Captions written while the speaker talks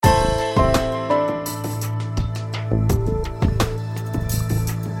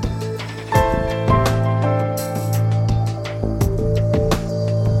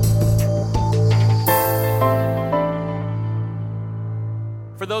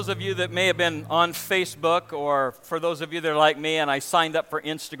those of you that may have been on Facebook, or for those of you that are like me, and I signed up for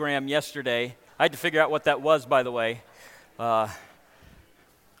Instagram yesterday. I had to figure out what that was, by the way. You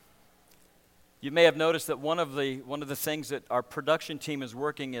may have noticed that one of the things that our production team is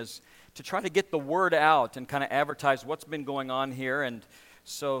working is to try to get the word out and kind of advertise what's been going on here. And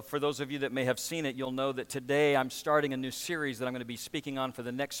so for those of you that may have seen it, you'll know that today I'm starting a new series that I'm going to be speaking on for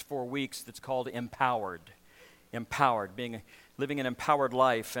the next 4 weeks that's called Empowered. Empowered, living an empowered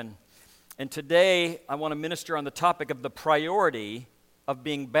life. And today I want to minister on the topic of the priority of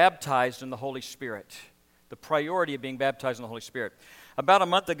being baptized in the Holy Spirit. The priority of being baptized in the Holy Spirit. About a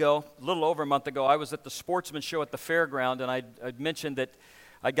month ago, a little over a month ago, I was at the Sportsman Show at the fairground, and I'd mentioned that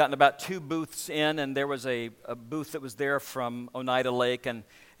I'd gotten about 2 booths in, and there was a booth that was there from Oneida Lake, and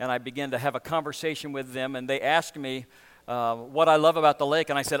I began to have a conversation with them, and they asked me what I love about the lake,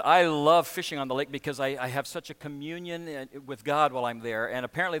 and I said, I love fishing on the lake because I have such a communion with God while I'm there, and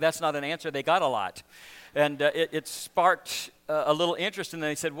apparently that's not an answer they got a lot. And it sparked a little interest, and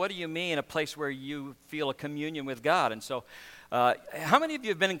they said, what do you mean a place where you feel a communion with God? And so how many of you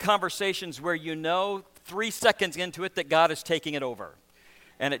have been in conversations where you know 3 seconds into it that God is taking it over?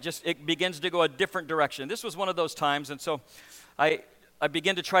 And it begins to go a different direction. This was one of those times, and so I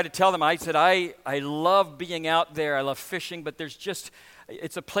began to try to tell them, I said, I love being out there, I love fishing, but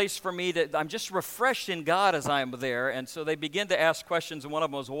it's a place for me that I'm just refreshed in God as I'm there. And so they began to ask questions, and one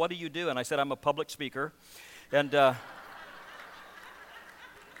of them was, well, what do you do? And I said, I'm a public speaker. And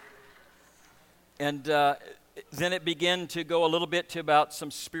then it began to go a little bit to about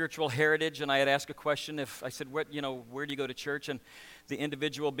some spiritual heritage, and I had asked a question. I said, where do you go to church? And the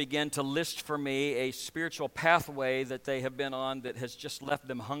individual began to list for me a spiritual pathway that they have been on that has just left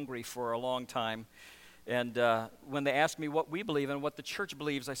them hungry for a long time. And when they asked me what we believe and what the church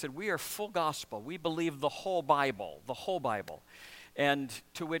believes, I said, we are full gospel. We believe the whole Bible, the whole Bible. And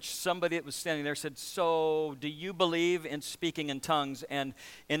to which somebody that was standing there said, so do you believe in speaking in tongues? And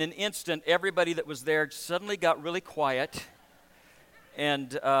in an instant, everybody that was there suddenly got really quiet.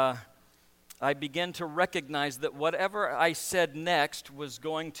 And I began to recognize that whatever I said next was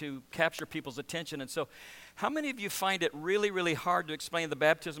going to capture people's attention. And so how many of you find it really, really hard to explain the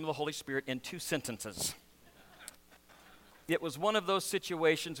baptism of the Holy Spirit in 2 sentences? It was one of those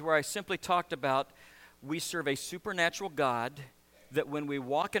situations where I simply talked about we serve a supernatural God, that when we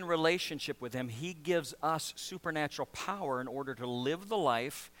walk in relationship with Him, He gives us supernatural power in order to live the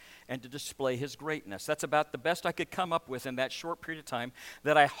life and to display His greatness. That's about the best I could come up with in that short period of time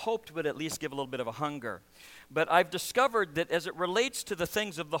that I hoped would at least give a little bit of a hunger. But I've discovered that as it relates to the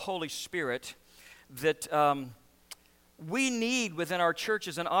things of the Holy Spirit, that we need within our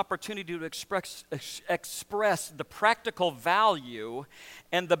churches an opportunity to express the practical value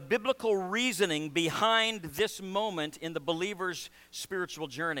and the biblical reasoning behind this moment in the believer's spiritual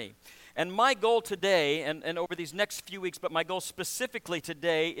journey. And my goal today, and over these next few weeks, but my goal specifically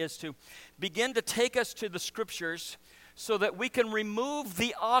today is to begin to take us to the Scriptures so that we can remove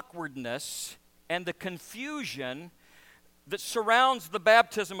the awkwardness and the confusion that surrounds the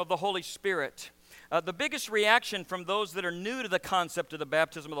baptism of the Holy Spirit. The biggest reaction from those that are new to the concept of the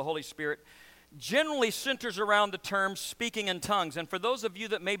baptism of the Holy Spirit generally centers around the term speaking in tongues. And for those of you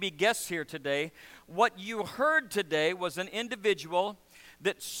that may be guests here today, what you heard today was an individual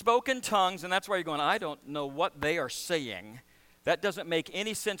that spoke in tongues, and that's why you're going, I don't know what they are saying. That doesn't make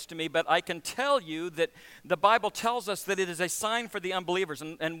any sense to me, but I can tell you that the Bible tells us that it is a sign for the unbelievers.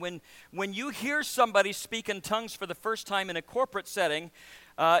 And when you hear somebody speak in tongues for the first time in a corporate setting,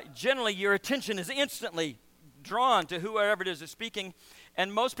 generally your attention is instantly drawn to whoever it is that's speaking,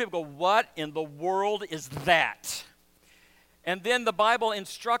 and most people go, what in the world is that? And then the Bible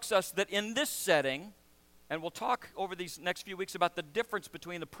instructs us that in this setting, and we'll talk over these next few weeks about the difference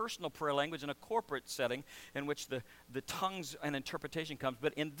between the personal prayer language and a corporate setting in which the tongues and interpretation comes.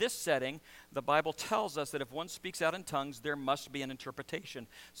 But in this setting, the Bible tells us that if one speaks out in tongues, there must be an interpretation.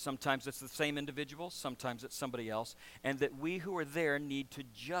 Sometimes it's the same individual, sometimes it's somebody else, and that we who are there need to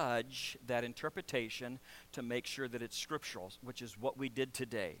judge that interpretation to make sure that it's scriptural, which is what we did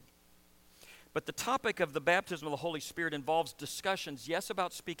today. But the topic of the baptism of the Holy Spirit involves discussions, yes,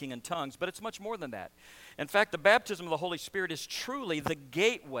 about speaking in tongues, but it's much more than that. In fact, the baptism of the Holy Spirit is truly the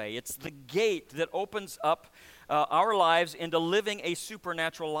gateway. It's the gate that opens up our lives into living a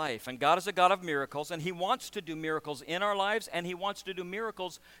supernatural life. And God is a God of miracles, and He wants to do miracles in our lives, and He wants to do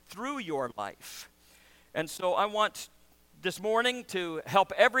miracles through your life. And so I want this morning to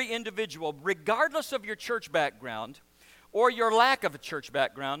help every individual, regardless of your church background, or your lack of a church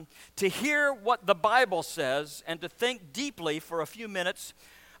background, to hear what the Bible says and to think deeply for a few minutes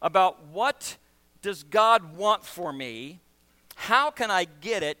about what does God want for me, how can I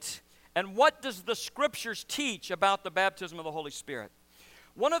get it, and what does the Scriptures teach about the baptism of the Holy Spirit?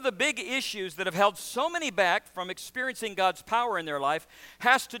 One of the big issues that have held so many back from experiencing God's power in their life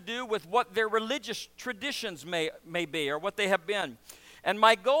has to do with what their religious traditions may be or what they have been. And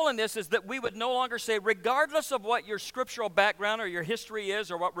my goal in this is that we would no longer say, regardless of what your scriptural background or your history is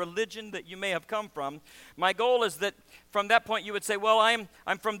or what religion that you may have come from, my goal is that from that point you would say, well, I'm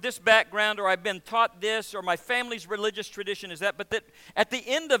from this background, or I've been taught this, or my family's religious tradition is that. But that at the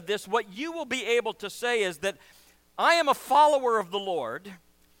end of this, what you will be able to say is that I am a follower of the Lord,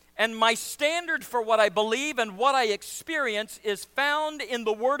 and my standard for what I believe and what I experience is found in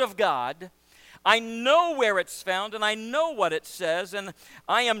the Word of God. I know where it's found, and I know what it says, and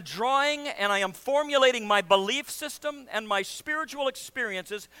I am drawing and I am formulating my belief system and my spiritual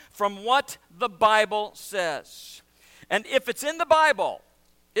experiences from what the Bible says. And if it's in the Bible,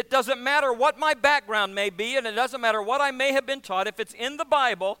 it doesn't matter what my background may be, and it doesn't matter what I may have been taught. If it's in the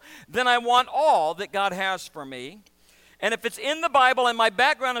Bible, then I want all that God has for me. And if it's in the Bible and my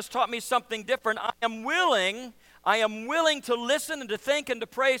background has taught me something different, I am willing to listen and to think and to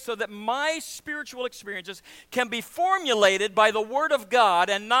pray so that my spiritual experiences can be formulated by the Word of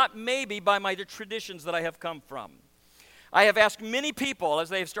God and not maybe by my traditions that I have come from. I have asked many people as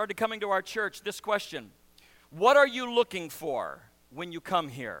they have started coming to our church this question: what are you looking for when you come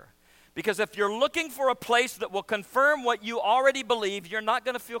here? Because if you're looking for a place that will confirm what you already believe, you're not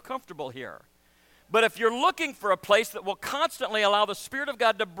going to feel comfortable here. But if you're looking for a place that will constantly allow the Spirit of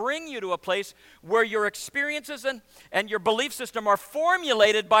God to bring you to a place where your experiences and your belief system are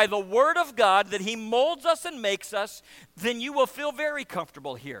formulated by the Word of God, that He molds us and makes us, then you will feel very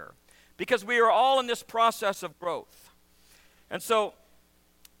comfortable here. Because we are all in this process of growth. And so,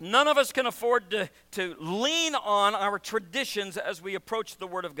 none of us can afford to lean on our traditions as we approach the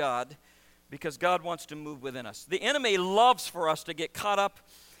Word of God, because God wants to move within us. The enemy loves for us to get caught up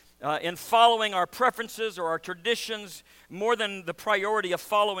in following our preferences or our traditions more than the priority of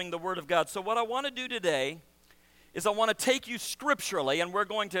following the Word of God. So what I want to do today is I want to take you scripturally, and we're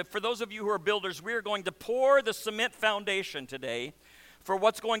going to, for those of you who are builders, we are going to pour the cement foundation today for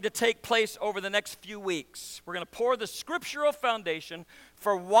what's going to take place over the next few weeks. We're going to pour the scriptural foundation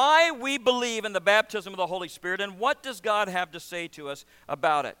for why we believe in the baptism of the Holy Spirit and what does God have to say to us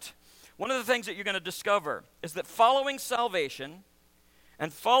about it. One of the things that you're going to discover is that following salvation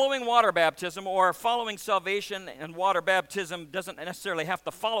and following water baptism, or following salvation and water baptism doesn't necessarily have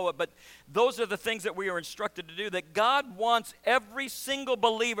to follow it, but those are the things that we are instructed to do, that God wants every single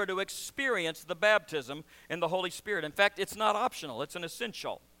believer to experience the baptism in the Holy Spirit. In fact, it's not optional, it's an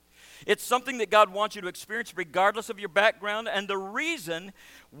essential. It's something that God wants you to experience regardless of your background, and the reason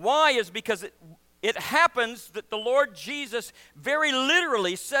why is because it happens that the Lord Jesus very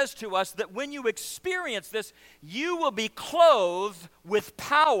literally says to us that when you experience this, you will be clothed with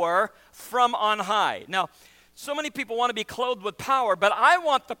power from on high. Now, so many people want to be clothed with power, but I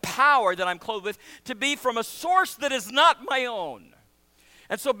want the power that I'm clothed with to be from a source that is not my own.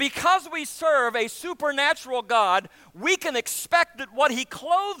 And so because we serve a supernatural God, we can expect that what He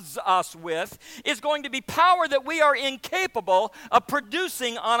clothes us with is going to be power that we are incapable of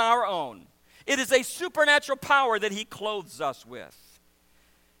producing on our own. It is a supernatural power that He clothes us with.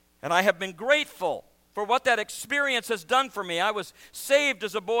 And I have been grateful for what that experience has done for me. I was saved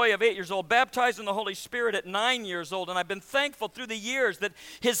as a boy of 8 years old, baptized in the Holy Spirit at 9 years old, and I've been thankful through the years that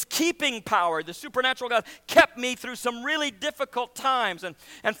His keeping power, the supernatural God, kept me through some really difficult times.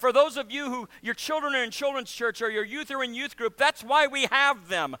 And for those of you who, your children are in children's church or your youth are in youth group, that's why we have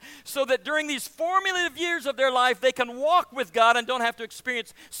them, so that during these formative years of their life, they can walk with God and don't have to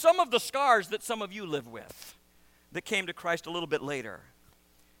experience some of the scars that some of you live with that came to Christ a little bit later.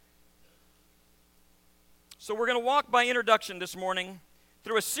 So we're going to walk by introduction this morning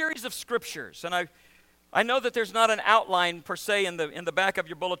through a series of scriptures. And I know that there's not an outline per se in the back of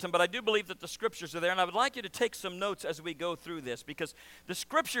your bulletin, but I do believe that the scriptures are there. And I would like you to take some notes as we go through this, because the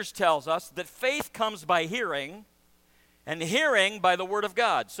scriptures tells us that faith comes by hearing, and hearing by the Word of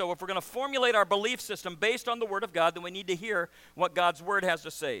God. So if we're going to formulate our belief system based on the Word of God, then we need to hear what God's Word has to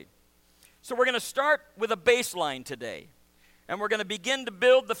say. So we're going to start with a baseline today. And we're going to begin to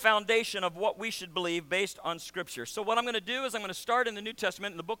build the foundation of what we should believe based on Scripture. So what I'm going to do is I'm going to start in the New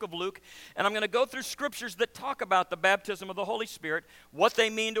Testament, in the book of Luke, and I'm going to go through Scriptures that talk about the baptism of the Holy Spirit, what they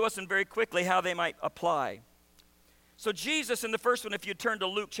mean to us, and very quickly how they might apply. So Jesus, in the first one, if you turn to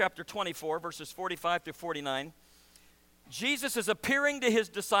Luke chapter 24, verses 45 through 49, Jesus is appearing to His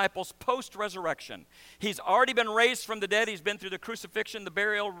disciples post-resurrection. He's already been raised from the dead. He's been through the crucifixion, the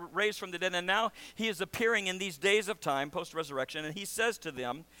burial, raised from the dead, and now He is appearing in these days of time, post-resurrection, and He says to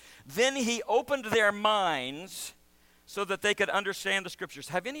them, "Then He opened their minds so that they could understand the Scriptures.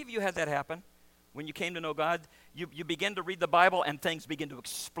 Have any of you had that happen? When you came to know God, you begin to read the Bible and things begin to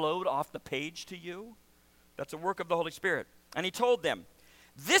explode off the page to you? That's a work of the Holy Spirit. And he told them,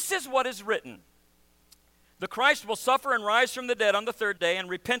 this is what is written. The Christ will suffer and rise from the dead on the third day, and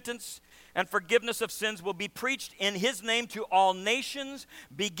repentance and forgiveness of sins will be preached in his name to all nations,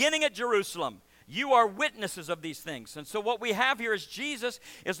 beginning at Jerusalem. You are witnesses of these things. And so what we have here is Jesus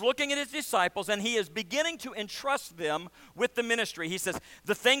is looking at his disciples, and he is beginning to entrust them with the ministry. He says,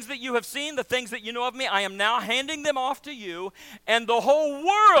 the things that you have seen, the things that you know of me, I am now handing them off to you, and the whole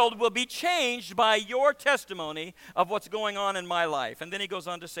world will be changed by your testimony of what's going on in my life. And then he goes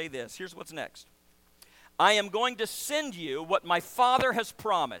on to say this. Here's what's next. I am going to send you what my Father has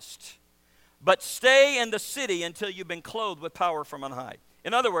promised, but stay in the city until you've been clothed with power from on high.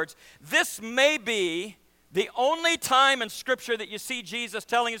 In other words, this may be the only time in Scripture that you see Jesus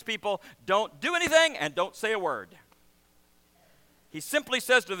telling his people, don't do anything and don't say a word. He simply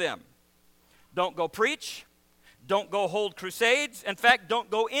says to them, don't go preach, don't go hold crusades. In fact,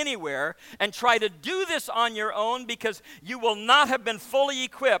 don't go anywhere and try to do this on your own, because you will not have been fully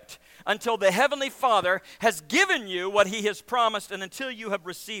equipped until the Heavenly Father has given you what he has promised and until you have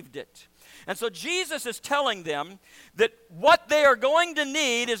received it. And so Jesus is telling them that what they are going to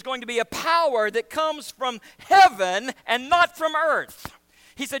need is going to be a power that comes from heaven and not from earth.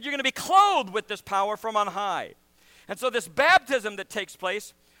 He said, you're going to be clothed with this power from on high. And so this baptism that takes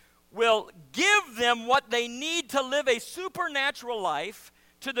place will give them what they need to live a supernatural life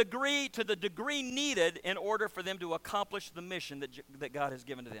to the degree needed in order for them to accomplish the mission that God has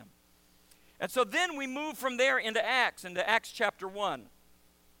given to them. And so then we move from there into Acts chapter 1.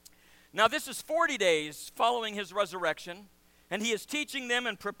 Now, this is 40 days following his resurrection, and he is teaching them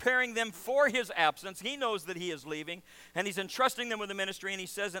and preparing them for his absence. He knows that he is leaving, and he's entrusting them with the ministry, and he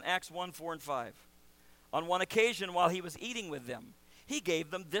says in Acts 1, 4, and 5, on one occasion while he was eating with them, he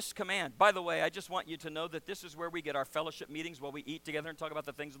gave them this command. By the way, I just want you to know that this is where we get our fellowship meetings, where we eat together and talk about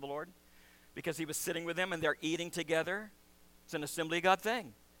the things of the Lord, because he was sitting with them, and they're eating together. It's an Assembly of God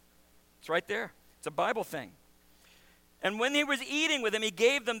thing. It's right there. It's a Bible thing. And when he was eating with them, he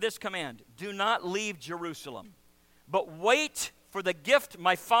gave them this command. Do not leave Jerusalem, but wait for the gift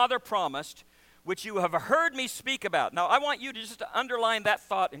my Father promised, which you have heard me speak about. Now, I want you to just underline that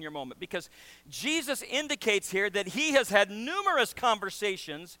thought in your moment, because Jesus indicates here that he has had numerous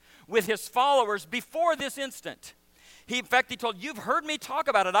conversations with his followers before this instant. In fact, he told, you've heard me talk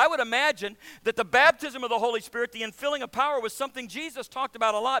about it. I would imagine that the baptism of the Holy Spirit, the infilling of power, was something Jesus talked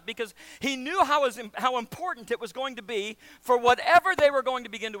about a lot, because he knew how important it was going to be for whatever they were going to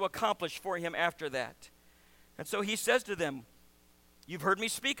begin to accomplish for him after that. And so he says to them, you've heard me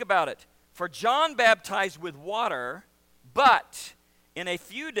speak about it. For John baptized with water, but in a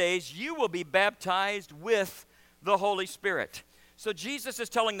few days you will be baptized with the Holy Spirit. So Jesus is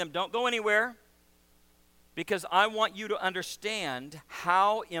telling them, don't go anywhere, because I want you to understand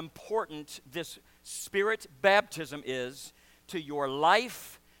how important this Spirit baptism is to your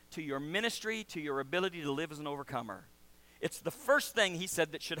life, to your ministry, to your ability to live as an overcomer. It's the first thing, he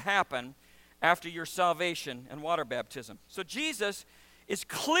said, that should happen after your salvation and water baptism. So Jesus is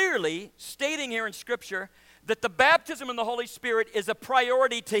clearly stating here in Scripture that the baptism in the Holy Spirit is a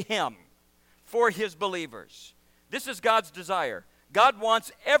priority to him for his believers. This is God's desire. God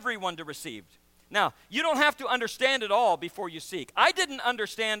wants everyone to receive. Now, you don't have to understand it all before you seek. I didn't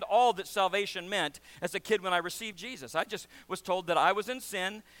understand all that salvation meant as a kid when I received Jesus. I just was told that I was in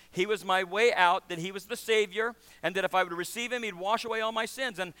sin, he was my way out, that he was the Savior, and that if I would receive him, he'd wash away all my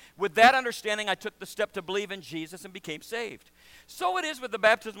sins. And with that understanding, I took the step to believe in Jesus and became saved. So it is with the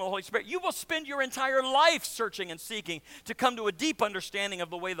baptism of the Holy Spirit. You will spend your entire life searching and seeking to come to a deep understanding of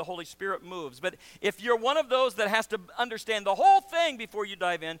the way the Holy Spirit moves. But if you're one of those that has to understand the whole thing before you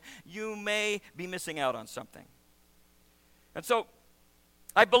dive in, you may be missing out on something. And so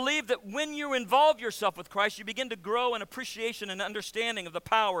I believe that when you involve yourself with Christ, you begin to grow in appreciation and understanding of the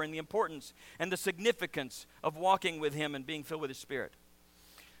power and the importance and the significance of walking with him and being filled with his Spirit.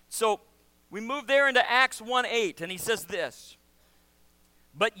 So we move there into Acts 1:8, and he says this,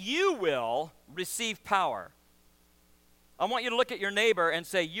 but you will receive power. I want you to look at your neighbor and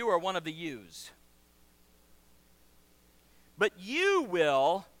say, you are one of the yous. But you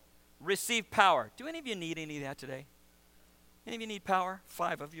will receive power. Do any of you need any of that today? Any of you need power?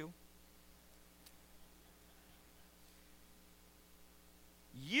 5 of you.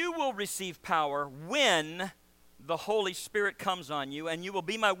 You will receive power when the Holy Spirit comes on you, and you will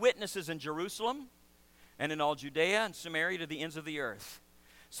be my witnesses in Jerusalem and in all Judea and Samaria to the ends of the earth.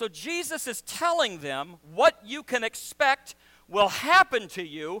 So Jesus is telling them what you can expect will happen to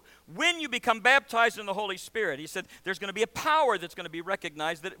you when you become baptized in the Holy Spirit. He said there's going to be a power that's going to be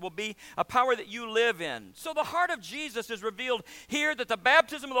recognized, that it will be a power that you live in. So the heart of Jesus is revealed here, that the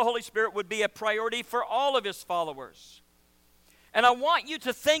baptism of the Holy Spirit would be a priority for all of his followers. And I want you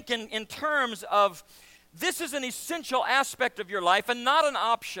to think in terms of this is an essential aspect of your life and not an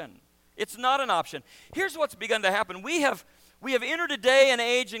option. It's not an option. Here's what's begun to happen. We have entered a day and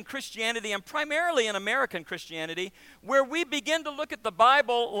age in Christianity, and primarily in American Christianity, where we begin to look at the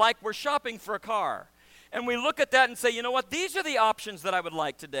Bible like we're shopping for a car. And we look at that and say, you know what, these are the options that I would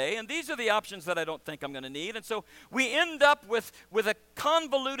like today, and these are the options that I don't think I'm going to need. And so we end up with a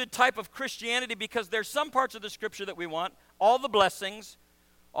convoluted type of Christianity, because there's some parts of the Scripture that we want, all the blessings,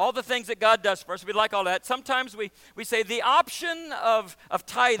 all the things that God does for us. We like all that. Sometimes we say the option of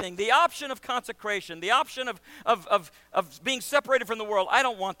tithing, the option of consecration, the option of being separated from the world. I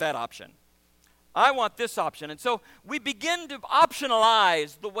don't want that option. I want this option. And so we begin to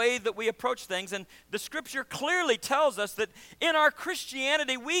optionalize the way that we approach things. And the Scripture clearly tells us that in our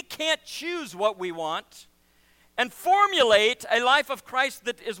Christianity, we can't choose what we want and formulate a life of Christ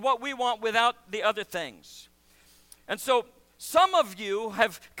that is what we want without the other things. And so some of you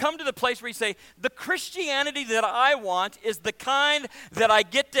have come to the place where you say, the Christianity that I want is the kind that I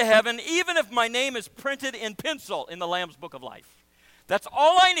get to heaven, even if my name is printed in pencil in the Lamb's Book of Life. That's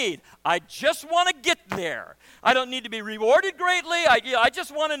all I need. I just want to get there. I don't need to be rewarded greatly. I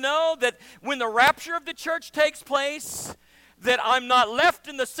just want to know that when the rapture of the church takes place, that I'm not left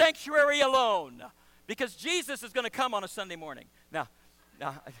in the sanctuary alone, because Jesus is going to come on a Sunday morning. Now,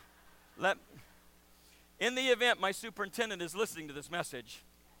 in the event my superintendent is listening to this message,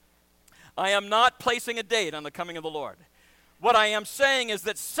 I am not placing a date on the coming of the Lord. What I am saying is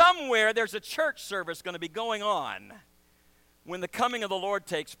that somewhere there's a church service going to be going on when the coming of the Lord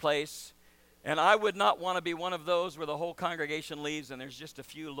takes place, and I would not want to be one of those where the whole congregation leaves and there's just a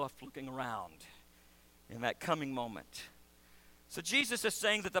few left looking around in that coming moment. So Jesus is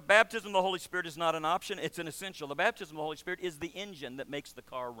saying that the baptism of the Holy Spirit is not an option, it's an essential. The baptism of the Holy Spirit is the engine that makes the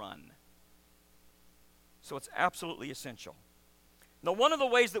car run. So it's absolutely essential. Now, one of the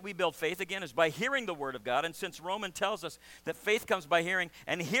ways that we build faith, again, is by hearing the Word of God. And since Romans tells us that faith comes by hearing,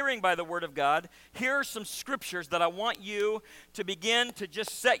 and hearing by the Word of God, here are some scriptures that I want you to begin to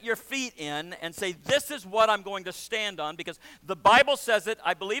just set your feet in and say, this is what I'm going to stand on, because the Bible says it.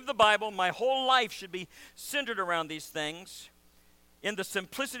 I believe the Bible. My whole life should be centered around these things. In the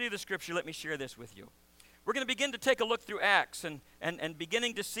simplicity of the Scripture, let me share this with you. We're going to begin to take a look through Acts and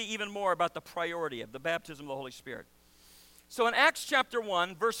beginning to see even more about the priority of the baptism of the Holy Spirit. So in Acts chapter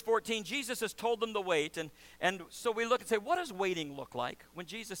 1, verse 14, Jesus has told them to wait. And so we look and say, what does waiting look like? When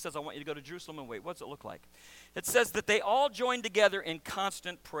Jesus says, I want you to go to Jerusalem and wait, what does it look like? It says that they all joined together in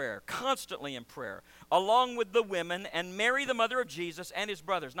constant prayer, constantly in prayer, along with the women and Mary, the mother of Jesus, and his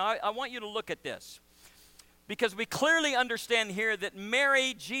brothers. Now, I want you to look at this, because we clearly understand here that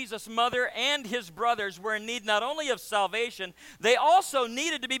Mary, Jesus' mother, and his brothers were in need not only of salvation, they also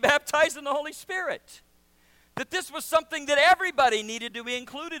needed to be baptized in the Holy Spirit. That this was something that everybody needed to be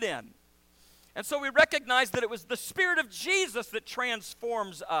included in. And so we recognize that it was the Spirit of Jesus that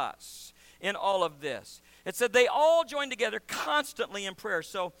transforms us in all of this. It said they all joined together constantly in prayer.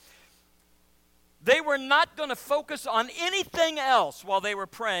 So they were not going to focus on anything else while they were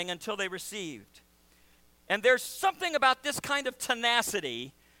praying until they received. And there's something about this kind of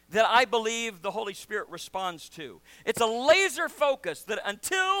tenacity that I believe the Holy Spirit responds to. It's a laser focus that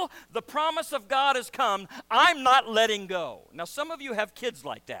until the promise of God has come, I'm not letting go. Now, some of you have kids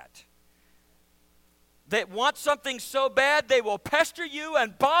like that. They want something so bad, they will pester you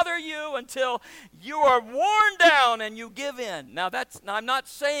and bother you until you are worn down and you give in. Now, I'm not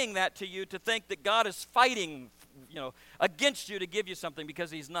saying that to you to think that God is fighting, against you to give you something,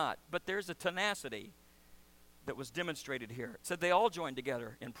 because he's not. But there's a tenacity that was demonstrated here. It said they all joined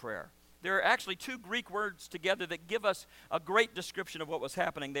together in prayer. There are actually two Greek words together that give us a great description of what was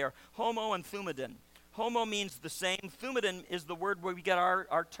happening there: homo and thumidin. Homo means the same. Thumidin is the word where we get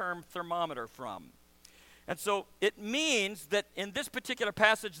our term thermometer from. And so it means that in this particular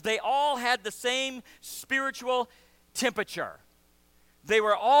passage, they all had the same spiritual temperature. They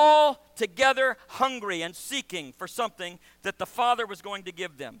were all together hungry and seeking for something that the Father was going to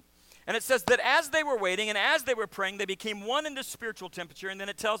give them. And it says that as they were waiting and as they were praying, they became one in the spiritual temperature. And then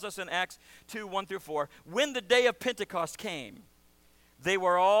it tells us in Acts 2, 1 through 4, when the day of Pentecost came, they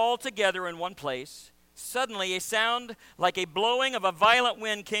were all together in one place. Suddenly, a sound like a blowing of a violent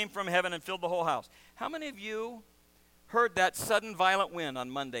wind came from heaven and filled the whole house. How many of you heard that sudden violent wind on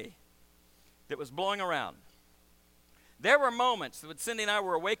Monday that was blowing around? There were moments when Cindy and I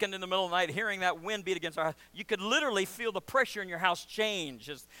were awakened in the middle of the night hearing that wind beat against our house. You could literally feel the pressure in your house change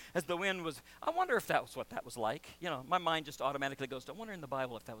as the wind was. I wonder if that was what that was like. You know, my mind just automatically goes to, I wonder in the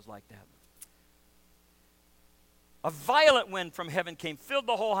Bible if that was like that. A violent wind from heaven came, filled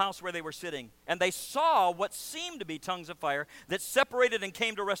the whole house where they were sitting, and they saw what seemed to be tongues of fire that separated and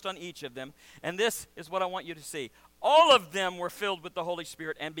came to rest on each of them. And this is what I want you to see. All of them were filled with the Holy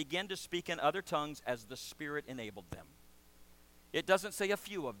Spirit and began to speak in other tongues as the Spirit enabled them. It doesn't say a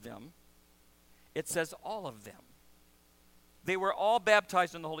few of them. It says all of them. They were all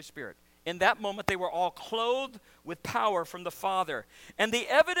baptized in the Holy Spirit. In that moment, they were all clothed with power from the Father. And the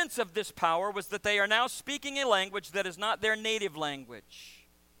evidence of this power was that they are now speaking a language that is not their native language.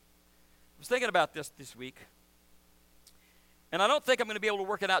 I was thinking about this week. And I don't think I'm going to be able to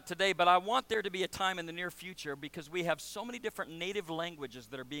work it out today, but I want there to be a time in the near future because we have so many different native languages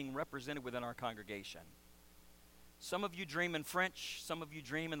that are being represented within our congregation. Some of you dream in French. Some of you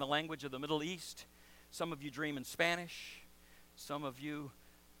dream in the language of the Middle East. Some of you dream in Spanish. Some of you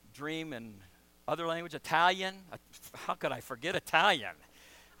dream in other language, Italian. How could I forget Italian?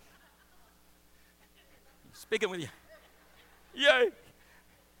 Speaking with you. Yay.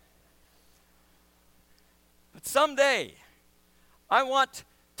 But someday, I want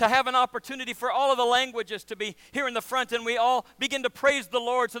to have an opportunity for all of the languages to be here in the front, and we all begin to praise the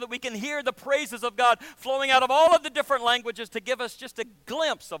Lord so that we can hear the praises of God flowing out of all of the different languages to give us just a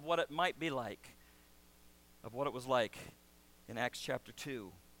glimpse of what it might be like, of what it was like in Acts chapter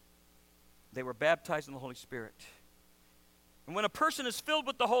 2. They were baptized in the Holy Spirit. And when a person is filled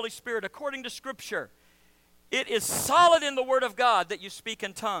with the Holy Spirit, according to Scripture, it is solid in the Word of God that you speak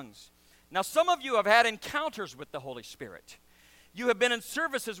in tongues. Now, some of you have had encounters with the Holy Spirit. You have been in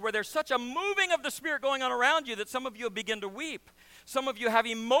services where there's such a moving of the Spirit going on around you that some of you begin to weep. Some of you have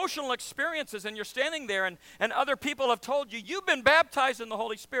emotional experiences and you're standing there and other people have told you, you've been baptized in the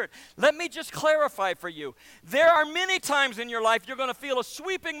Holy Spirit. Let me just clarify for you. There are many times in your life you're going to feel a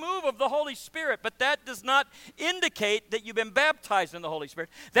sweeping move of the Holy Spirit, but that does not indicate that you've been baptized in the Holy Spirit.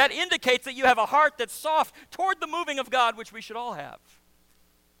 That indicates that you have a heart that's soft toward the moving of God, which we should all have.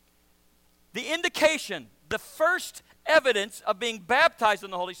 The indication, the first evidence of being baptized in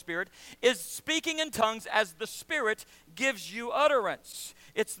the Holy Spirit is speaking in tongues as the Spirit gives you utterance.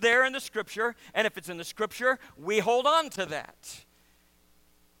 It's there in the Scripture, and if it's in the Scripture, we hold on to that.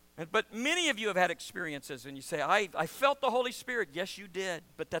 But many of you have had experiences, and you say, I felt the Holy Spirit. Yes, you did,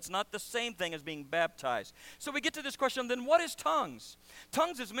 but that's not the same thing as being baptized. So we get to this question, then what is tongues?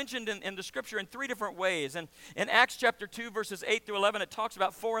 Tongues is mentioned in the Scripture in three different ways. And in Acts chapter 2, verses 8 through 11, it talks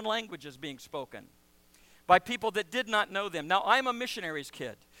about foreign languages being spoken by people that did not know them. Now, I'm a missionary's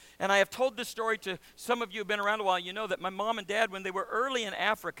kid, and I have told this story to some of you who have been around a while. You know that my mom and dad, when they were early in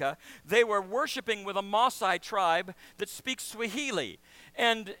Africa, they were worshiping with a Maasai tribe that speaks Swahili.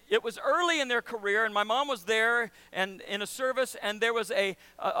 And it was early in their career, and my mom was there and in a service, and there was a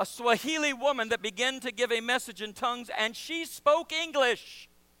Swahili woman that began to give a message in tongues, and she spoke English.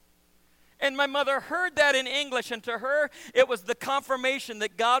 And my mother heard that in English, and to her, it was the confirmation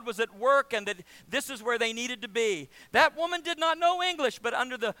that God was at work and that this is where they needed to be. That woman did not know English, but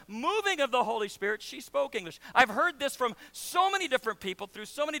under the moving of the Holy Spirit, she spoke English. I've heard this from so many different people through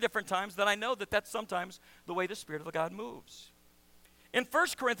so many different times that I know that that's sometimes the way the Spirit of God moves. In 1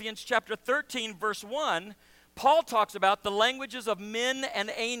 Corinthians chapter 13, verse 1, Paul talks about the languages of men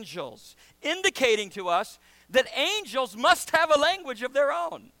and angels, indicating to us that angels must have a language of their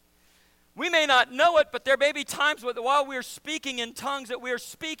own. We may not know it, but there may be times while we're speaking in tongues that we're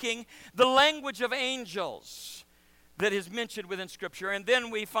speaking the language of angels that is mentioned within Scripture. And then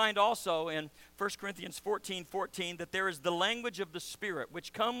we find also in 1 Corinthians 14:14 that there is the language of the Spirit,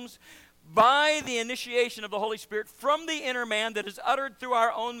 which comes by the initiation of the Holy Spirit from the inner man that is uttered through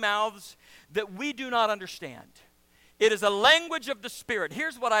our own mouths that we do not understand. It is a language of the Spirit.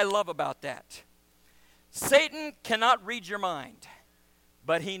 Here's what I love about that. Satan cannot read your mind,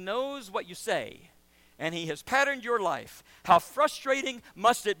 but he knows what you say, and he has patterned your life. How frustrating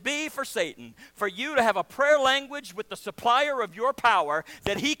must it be for Satan for you to have a prayer language with the supplier of your power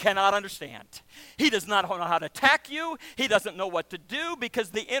that he cannot understand. He does not know how to attack you. He doesn't know what to do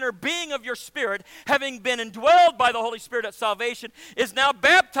because the inner being of your spirit, having been indwelled by the Holy Spirit at salvation, is now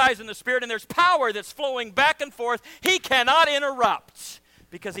baptized in the Spirit, and there's power that's flowing back and forth. He cannot interrupt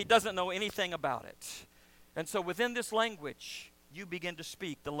because he doesn't know anything about it. And so within this language, you begin to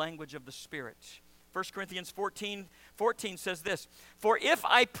speak the language of the Spirit. 1 Corinthians 14 says this, "For if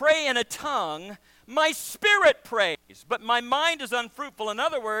I pray in a tongue, my spirit prays, but my mind is unfruitful." In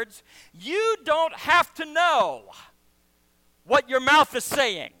other words, you don't have to know what your mouth is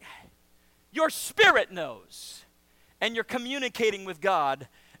saying. Your spirit knows. and you're communicating with God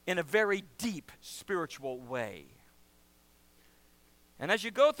in a very deep spiritual way. And as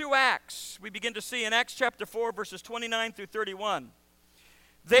you go through Acts, we begin to see in Acts chapter 4, verses 29 through 31,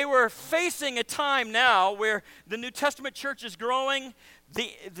 they were facing a time now where the New Testament church is growing.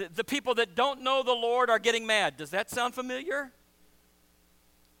 The people that don't know the Lord are getting mad. Does that sound familiar?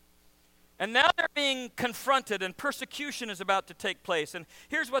 And now they're being confronted, and persecution is about to take place. And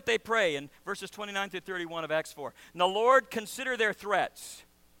here's what they pray in verses 29 through 31 of Acts 4. Now, Lord, consider their threats.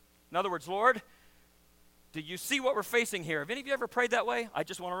 In other words, Lord, do you see what we're facing here? Have any of you ever prayed that way? I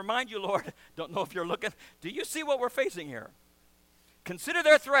just want to remind you, Lord, don't know if you're looking. Do you see what we're facing here? Consider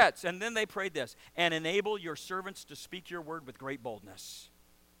their threats. And then they prayed this, and enable your servants to speak your word with great boldness.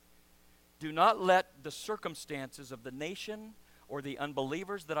 Do not let the circumstances of the nation or the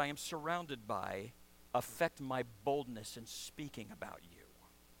unbelievers that I am surrounded by affect my boldness in speaking about you.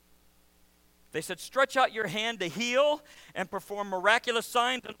 They said, stretch out your hand to heal and perform miraculous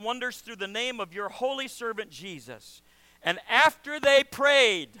signs and wonders through the name of your holy servant Jesus. And after they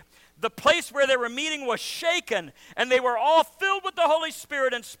prayed, the place where they were meeting was shaken, and they were all filled with the Holy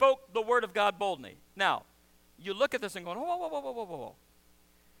Spirit and spoke the word of God boldly. Now, you look at this and go, whoa, whoa, whoa, whoa, whoa, whoa.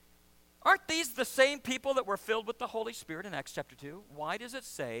 Aren't these the same people that were filled with the Holy Spirit in Acts chapter 2? Why does it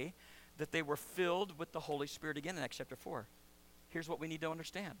say that they were filled with the Holy Spirit again in Acts chapter 4? Here's what we need to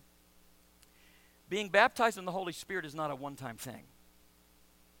understand. Being baptized in the Holy Spirit is not a one-time thing.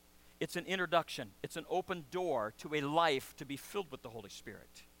 It's an introduction. It's an open door to a life to be filled with the Holy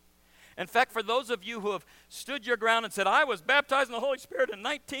Spirit. In fact, for those of you who have stood your ground and said, I was baptized in the Holy Spirit in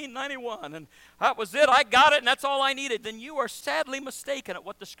 1991, and that was it, I got it, and that's all I needed, then you are sadly mistaken at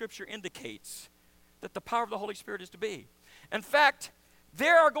what the Scripture indicates that the power of the Holy Spirit is to be. In fact,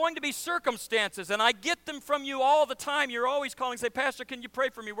 there are going to be circumstances, and I get them from you all the time. You're always calling and say, Pastor, can you pray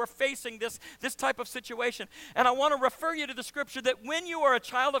for me? We're facing this type of situation. And I want to refer you to the Scripture that when you are a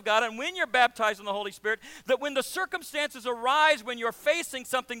child of God and when you're baptized in the Holy Spirit, that when the circumstances arise, when you're facing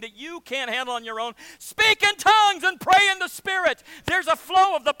something that you can't handle on your own, speak in tongues and pray in the Spirit. There's a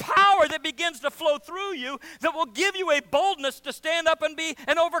flow of the power that begins to flow through you that will give you a boldness to stand up and be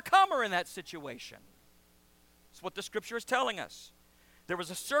an overcomer in that situation. That's what the Scripture is telling us. There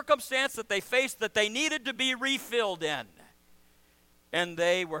was a circumstance that they faced that they needed to be refilled in. And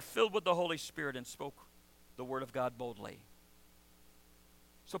they were filled with the Holy Spirit and spoke the word of God boldly.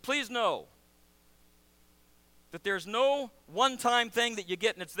 So please know that there's no one-time thing that you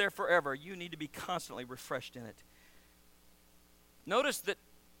get and it's there forever. You need to be constantly refreshed in it. Notice that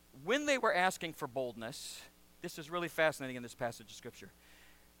when they were asking for boldness, this is really fascinating in this passage of Scripture.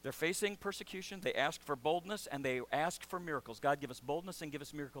 They're facing persecution, they asked for boldness, and they asked for miracles. God, give us boldness and give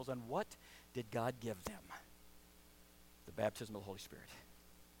us miracles. And what did God give them? The baptism of the Holy Spirit.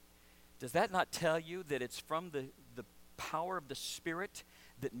 Does that not tell you that it's from the power of the Spirit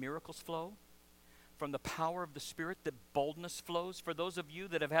that miracles flow? From the power of the Spirit that boldness flows? For those of you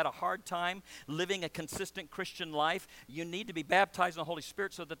that have had a hard time living a consistent Christian life, you need to be baptized in the Holy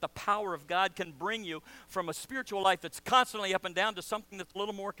Spirit so that the power of God can bring you from a spiritual life that's constantly up and down to something that's a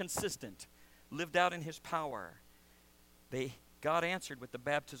little more consistent, lived out in His power. God answered with the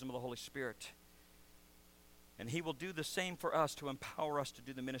baptism of the Holy Spirit. And He will do the same for us to empower us to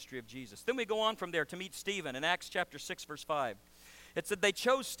do the ministry of Jesus. Then we go on from there to meet Stephen in Acts chapter 6, verse 5. It said they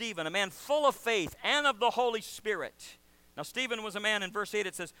chose Stephen, a man full of faith and of the Holy Spirit. Now, Stephen was a man, in verse 8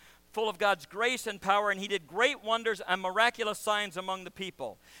 it says, full of God's grace and power, and he did great wonders and miraculous signs among the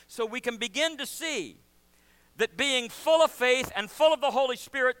people. So we can begin to see that being full of faith and full of the Holy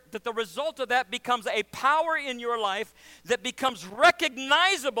Spirit, that the result of that becomes a power in your life that becomes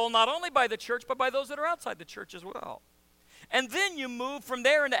recognizable not only by the church, but by those that are outside the church as well. And then you move from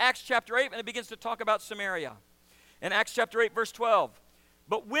there into Acts chapter 8, and it begins to talk about Samaria. In Acts chapter 8, verse 12,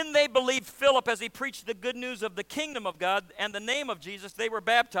 but when they believed Philip as he preached the good news of the kingdom of God and the name of Jesus, they were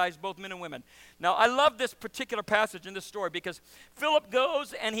baptized, both men and women. Now, I love this particular passage in this story because Philip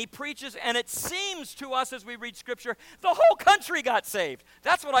goes and he preaches, and it seems to us as we read Scripture, the whole country got saved.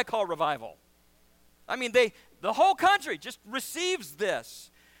 That's what I call revival. I mean, the whole country just receives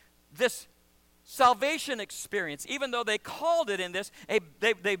this salvation experience. Even though they called it in this,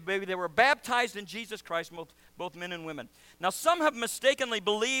 they were baptized in Jesus Christ, both men and women. Now, some have mistakenly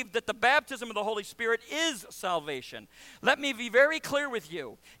believed that the baptism of the Holy Spirit is salvation. Let me be very clear with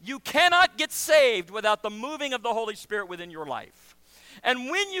you. You cannot get saved without the moving of the Holy Spirit within your life. And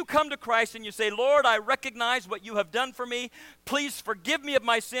when you come to Christ and you say, Lord, I recognize what you have done for me. Please forgive me of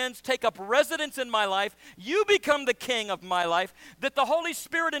my sins. Take up residence in my life. You become the king of my life. That the Holy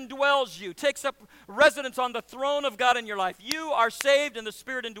Spirit indwells you, takes up residence on the throne of God in your life. You are saved and the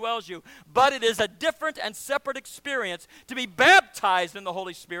Spirit indwells you. But it is a different and separate experience to be baptized in the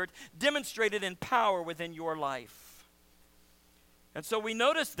Holy Spirit, demonstrated in power within your life. And so we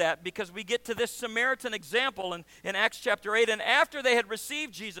notice that because we get to this Samaritan example in Acts chapter 8. And after they had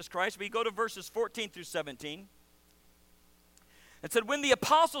received Jesus Christ, we go to verses 14 through 17. It said, when the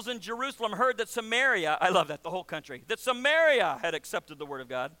apostles in Jerusalem heard that Samaria, I love that, the whole country, that Samaria had accepted the word of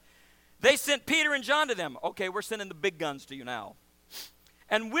God, they sent Peter and John to them. Okay, we're sending the big guns to you now.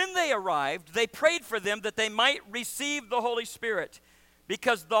 And when they arrived, they prayed for them that they might receive the Holy Spirit,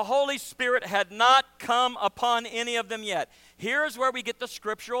 because the Holy Spirit had not come upon any of them yet. Here's where we get the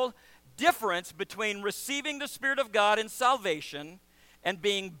scriptural difference between receiving the Spirit of God in salvation and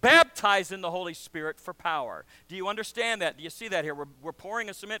being baptized in the Holy Spirit for power. Do you understand that? Do you see that here? We're pouring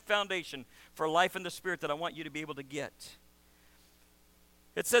a cement foundation for life in the Spirit that I want you to be able to get.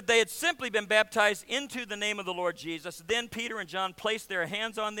 It said they had simply been baptized into the name of the Lord Jesus. Then Peter and John placed their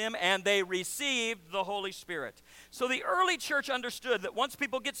hands on them, and they received the Holy Spirit. So the early church understood that once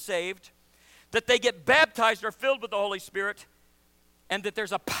people get saved, that they get baptized or filled with the Holy Spirit, and that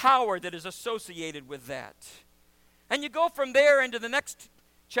there's a power that is associated with that. And you go from there into the next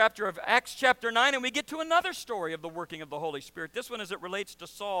chapter of Acts chapter 9, and we get to another story of the working of the Holy Spirit. This one as it relates to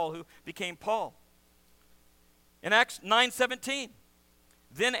Saul, who became Paul. In Acts 9:17.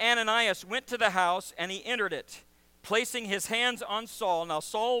 Then Ananias went to the house, and he entered it, placing his hands on Saul. Now,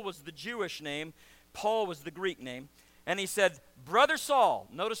 Saul was the Jewish name. Paul was the Greek name. And he said, Brother Saul,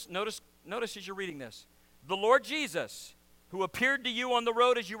 notice as you're reading this, the Lord Jesus, who appeared to you on the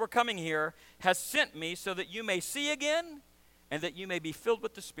road as you were coming here, has sent me so that you may see again and that you may be filled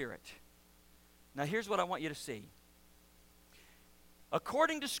with the Spirit. Now, here's what I want you to see.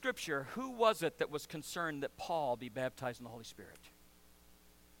 According to Scripture, who was it that was concerned that Paul be baptized in the Holy Spirit?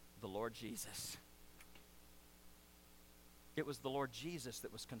 The Lord Jesus. It was the Lord Jesus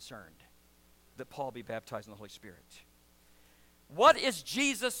that was concerned that Paul be baptized in the Holy Spirit. What is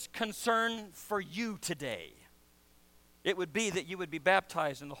Jesus' concern for you today? It would be that you would be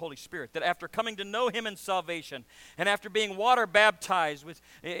baptized in the Holy Spirit, that after coming to know him in salvation, and after being water baptized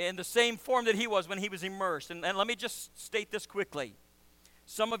in the same form that he was when he was immersed. And let me just state this quickly.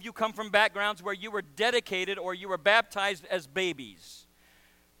 Some of you come from backgrounds where you were dedicated or you were baptized as babies.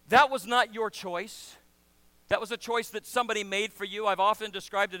 That was not your choice. That was a choice that somebody made for you. I've often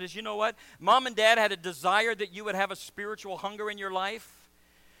described it as, you know what? Mom and Dad had a desire that you would have a spiritual hunger in your life.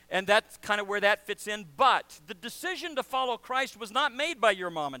 And that's kind of where that fits in. But the decision to follow Christ was not made by your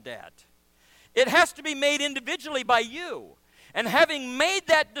mom and dad. It has to be made individually by you. And having made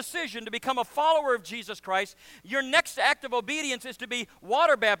that decision to become a follower of Jesus Christ, your next act of obedience is to be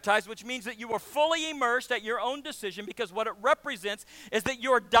water baptized, which means that you are fully immersed at your own decision, because what it represents is that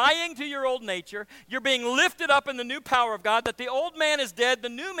you're dying to your old nature, you're being lifted up in the new power of God, that the old man is dead, the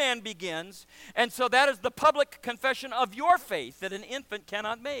new man begins, and so that is the public confession of your faith that an infant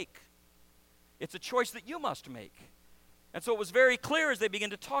cannot make. It's a choice that you must make. And so it was very clear as they begin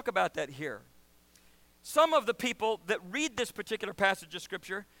to talk about that here. Some of the people that read this particular passage of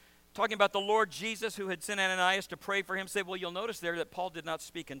Scripture, talking about the Lord Jesus who had sent Ananias to pray for him, say, well, you'll notice there that Paul did not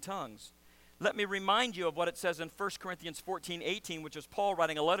speak in tongues. Let me remind you of what it says in 1 Corinthians 14:18, which is Paul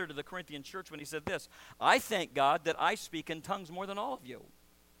writing a letter to the Corinthian church when he said this, I thank God that I speak in tongues more than all of you.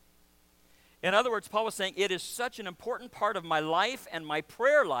 In other words, Paul was saying, it is such an important part of my life and my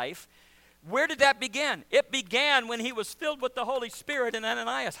prayer life. Where did that begin? It began when he was filled with the Holy Spirit in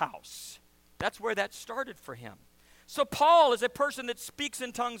Ananias' house. That's where that started for him. So Paul is a person that speaks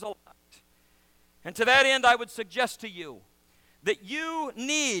in tongues a lot. And to that end, I would suggest to you that you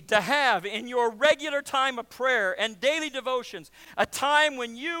need to have in your regular time of prayer and daily devotions a time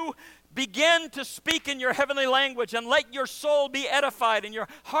when you begin to speak in your heavenly language and let your soul be edified and your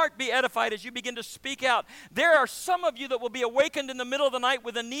heart be edified as you begin to speak out. There are some of you that will be awakened in the middle of the night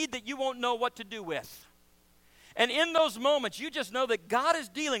with a need that you won't know what to do with. And in those moments, you just know that God is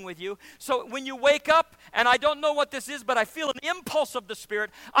dealing with you. So when you wake up, and I don't know what this is, but I feel an impulse of the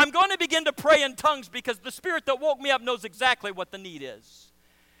Spirit, I'm going to begin to pray in tongues because the Spirit that woke me up knows exactly what the need is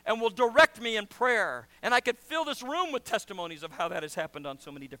and will direct me in prayer. And I could fill this room with testimonies of how that has happened on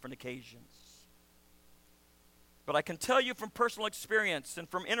so many different occasions. But I can tell you from personal experience and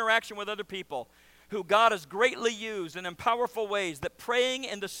from interaction with other people who God has greatly used and in powerful ways, that praying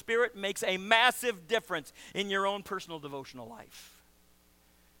in the Spirit makes a massive difference in your own personal devotional life.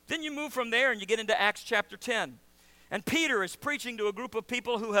 Then you move from there and you get into Acts chapter 10. And Peter is preaching to a group of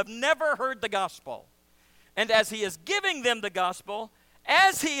people who have never heard the gospel. And as he is giving them the gospel,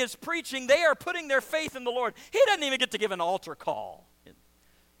 as he is preaching, they are putting their faith in the Lord. He doesn't even get to give an altar call.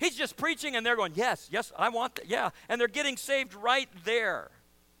 He's just preaching, and they're going, yes, I want that, yeah. And they're getting saved right there.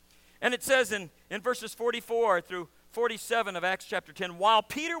 And it says in verses 44 through 47 of Acts chapter 10, while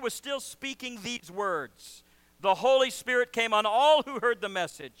Peter was still speaking these words, the Holy Spirit came on all who heard the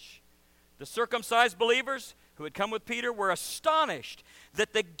message. The circumcised believers who had come with Peter were astonished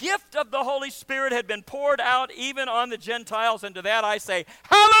that the gift of the Holy Spirit had been poured out even on the Gentiles. And to that I say,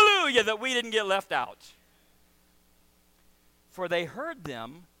 hallelujah, that we didn't get left out. For they heard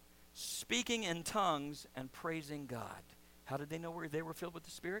them speaking in tongues and praising God. How did they know where they were filled with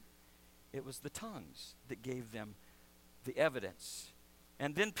the Spirit? It was the tongues that gave them the evidence.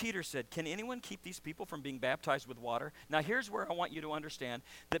 And then Peter said, can anyone keep these people from being baptized with water? Now here's where I want you to understand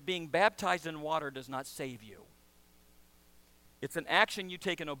that being baptized in water does not save you. It's an action you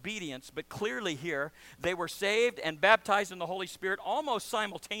take in obedience, but clearly here they were saved and baptized in the Holy Spirit almost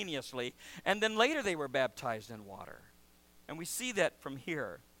simultaneously, and then later they were baptized in water. And we see that from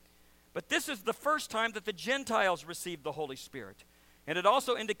here. But this is the first time that the Gentiles received the Holy Spirit. And it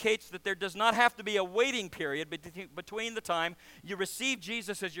also indicates that there does not have to be a waiting period between the time you receive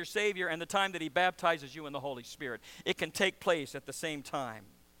Jesus as your Savior and the time that he baptizes you in the Holy Spirit. It can take place at the same time.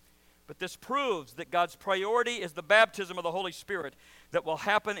 But this proves that God's priority is the baptism of the Holy Spirit that will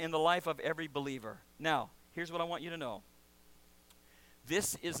happen in the life of every believer. Now, here's what I want you to know.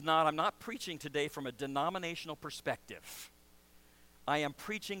 I'm not preaching today from a denominational perspective. I am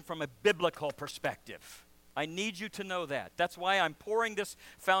preaching from a biblical perspective. I need you to know that. That's why I'm pouring this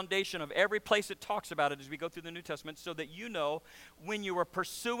foundation of every place it talks about it as we go through the New Testament, so that you know when you are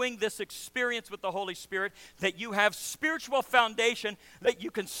pursuing this experience with the Holy Spirit that you have spiritual foundation that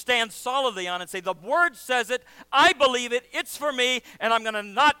you can stand solidly on and say, the Word says it, I believe it, it's for me, and I'm going to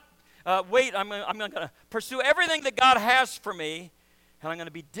not wait. I'm going to pursue everything that God has for me, and I'm going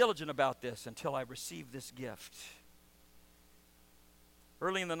to be diligent about this until I receive this gift.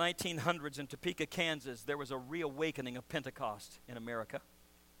 Early in the 1900s in Topeka, Kansas, there was a reawakening of Pentecost in America.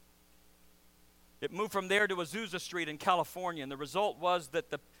 It moved from there to Azusa Street in California, and the result was that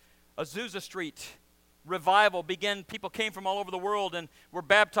the Azusa Street revival began. People came from all over the world and were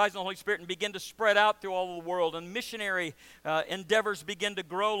baptized in the Holy Spirit and began to spread out through all of the world, and missionary endeavors began to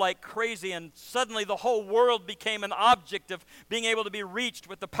grow like crazy, and suddenly the whole world became an object of being able to be reached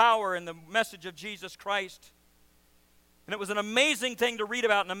with the power and the message of Jesus Christ. And it was an amazing thing to read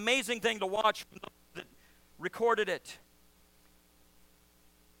about, an amazing thing to watch from those that recorded it.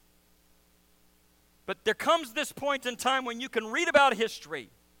 But there comes this point in time when you can read about history,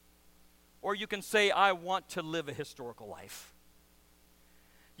 or you can say, I want to live a historical life.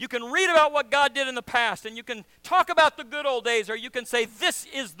 You can read about what God did in the past, and you can talk about the good old days, or you can say, this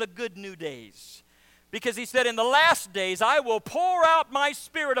is the good new days. Because he said, in the last days, I will pour out my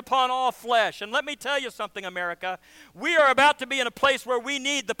Spirit upon all flesh. And let me tell you something, America. We are about to be in a place where we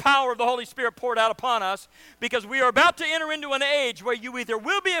need the power of the Holy Spirit poured out upon us, because we are about to enter into an age where you either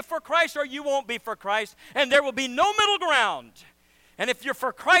will be for Christ or you won't be for Christ, and there will be no middle ground. And if you're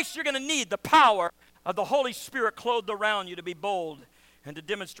for Christ, you're going to need the power of the Holy Spirit clothed around you to be bold and to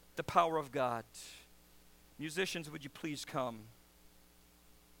demonstrate the power of God. Musicians, would you please come?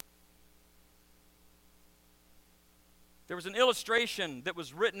 There was an illustration that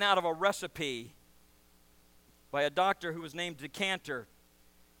was written out of a recipe by a doctor who was named Decanter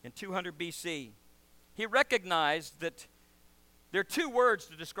in 200 BC. He recognized that there are two words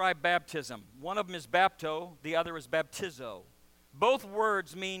to describe baptism. One of them is bapto, the other is baptizo. Both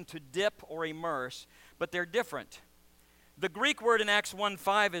words mean to dip or immerse, but they're different. The Greek word in Acts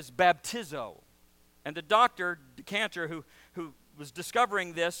 1:5 is baptizo. And the doctor, Decanter, who was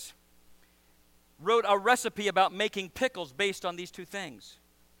discovering this, wrote a recipe about making pickles based on these two things.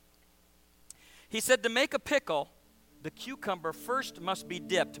 He said to make a pickle, the cucumber first must be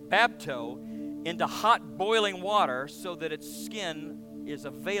dipped, bapto, into hot boiling water so that its skin is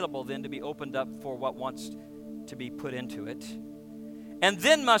available then to be opened up for what wants to be put into it. And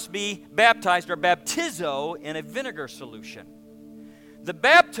then must be baptized or baptizo in a vinegar solution. The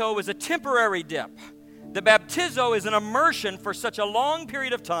bapto is a temporary dip. The baptizo is an immersion for such a long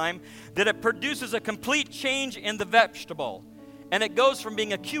period of time that it produces a complete change in the vegetable. And it goes from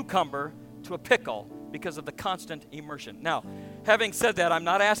being a cucumber to a pickle because of the constant immersion. Now, having said that, I'm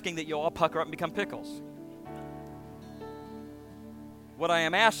not asking that you all pucker up and become pickles. What I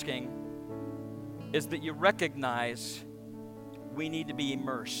am asking is that you recognize we need to be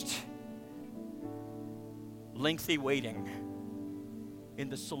immersed. Lengthy waiting in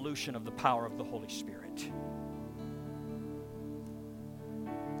the solution of the power of the Holy Spirit.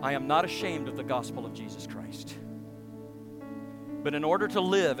 I am not ashamed of the gospel of Jesus Christ. But in order to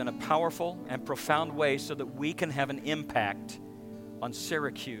live in a powerful and profound way so that we can have an impact on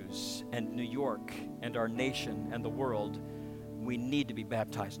Syracuse and New York and our nation and the world, we need to be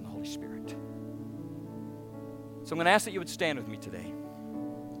baptized in the Holy Spirit. So I'm going to ask that you would stand with me today.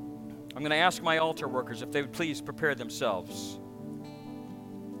 I'm going to ask my altar workers if they would please prepare themselves.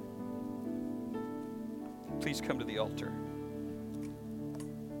 Please come to the altar.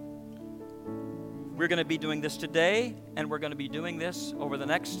 We're going to be doing this today, and we're going to be doing this over the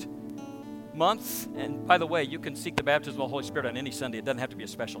next month. And by the way, you can seek the baptism of the Holy Spirit on any Sunday. It doesn't have to be a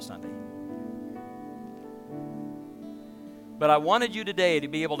special Sunday. But I wanted you today to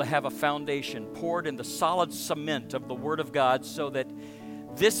be able to have a foundation poured in the solid cement of the Word of God so that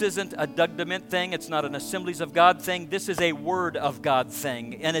this isn't a Doug DeMint thing. It's not an Assemblies of God thing. This is a Word of God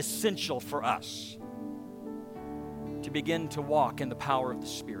thing, and essential for us to begin to walk in the power of the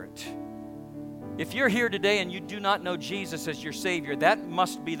Spirit. If you're here today and you do not know Jesus as your Savior, that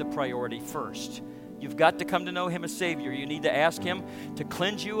must be the priority first. You've got to come to know Him as Savior. You need to ask Him to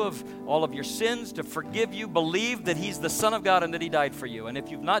cleanse you of all of your sins, to forgive you, believe that He's the Son of God and that He died for you. And if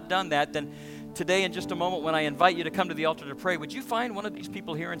you've not done that, then today in just a moment when I invite you to come to the altar to pray, would you find one of these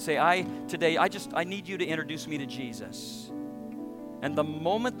people here and say, I need you to introduce me to Jesus. And the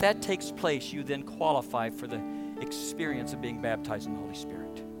moment that takes place, you then qualify for the experience of being baptized in the Holy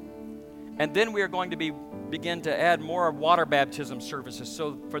Spirit. And then we are going to begin to add more water baptism services.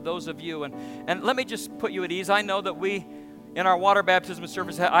 So for those of you, and let me just put you at ease. I know that in our water baptism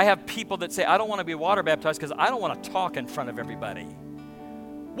service, I have people that say, I don't want to be water baptized because I don't want to talk in front of everybody.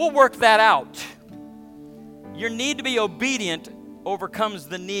 We'll work that out. Your need to be obedient overcomes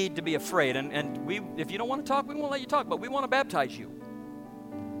the need to be afraid. And if you don't want to talk, we won't let you talk, but we want to baptize you.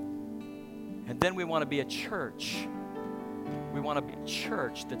 And then we want to be a church. We want to be a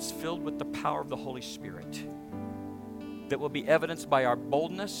church that's filled with the power of the Holy Spirit, that will be evidenced by our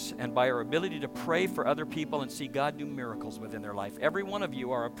boldness and by our ability to pray for other people and see God do miracles within their life. Every one of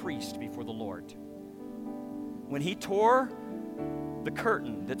you are a priest before the Lord. When He tore the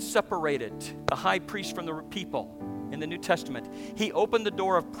curtain that separated the high priest from the people in the New Testament, He opened the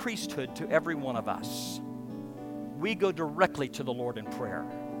door of priesthood to every one of us. We go directly to the Lord in prayer.